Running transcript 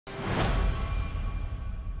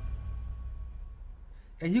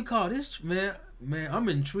And you call this, man, I'm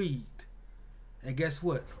intrigued. And guess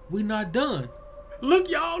what? We not done. Look,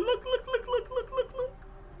 y'all. Look.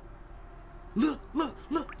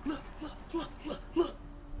 Look.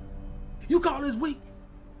 You call this weak?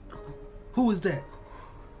 Who is that?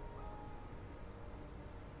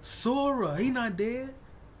 Sora. He not dead.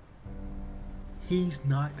 He's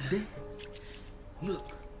not dead. Look.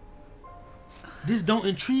 This don't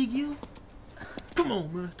intrigue you? Come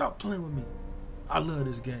on, man. Stop playing with me. I love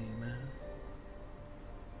this game, man.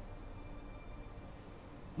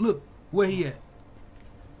 Look, where he at?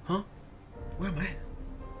 Huh? Where am I at?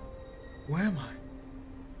 Where am I?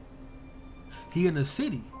 He in the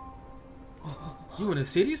city. You in the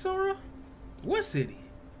city, Sora? What city?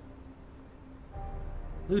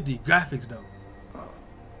 Look at the graphics, though.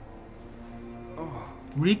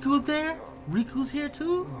 Riku there? Riku's here,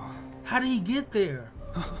 too? How did he get there?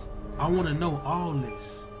 I want to know all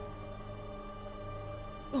this.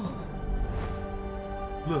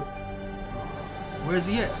 Look. Where's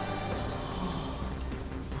he at?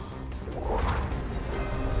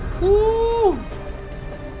 Woo!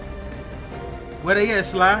 Where they at,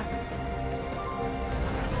 Sly?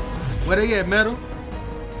 Where they at, Metal?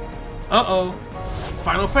 Uh-oh.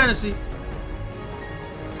 Final Fantasy.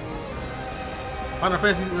 Final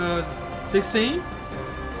Fantasy 16?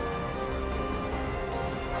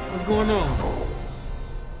 What's going on?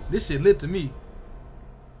 This shit lit to me.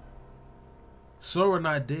 Sora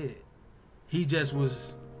not dead. He just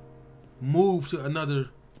was moved to another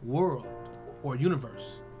world or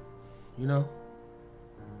universe. You know?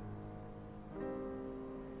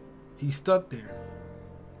 He's stuck there.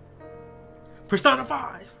 Persona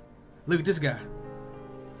 5. Look at this guy.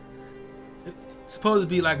 It's supposed to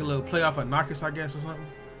be like a little playoff of Knockers, I guess, or something.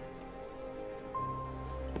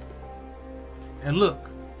 And look.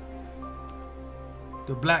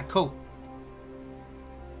 The black coat.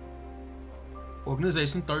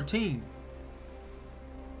 Organization 13.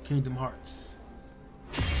 Kingdom Hearts.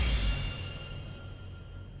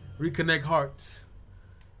 Reconnect Hearts.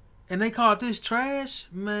 And they called this trash?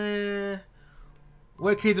 Man.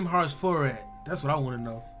 Where Kingdom Hearts 4 at? That's what I want to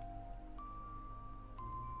know.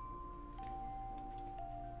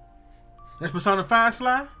 That's Persona 5,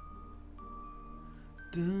 Sly?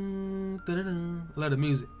 Dun, dun, dun, dun. I love the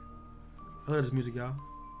music. I love this music, y'all.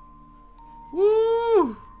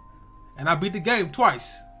 Woo! And I beat the game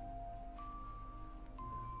twice.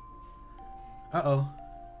 Uh-oh.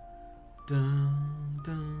 Dun,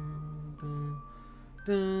 dun, dun,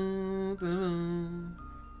 dun, dun.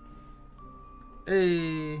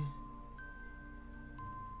 Hey.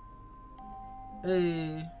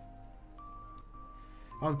 Hey.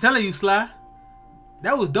 I'm telling you, Sly.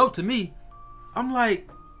 That was dope to me. I'm like,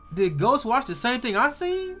 did Ghost watch the same thing I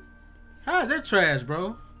seen? How is that trash,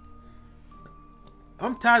 bro?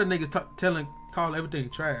 I'm tired of niggas calling everything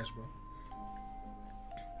trash, bro.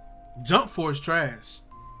 Jump Force trash.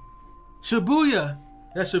 Shibuya.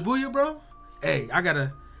 That's Shibuya, bro? Hey,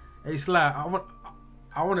 hey, Sly,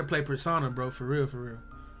 I want to play Persona, bro, for real.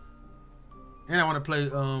 And I want to play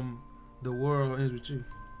The World Ends With You.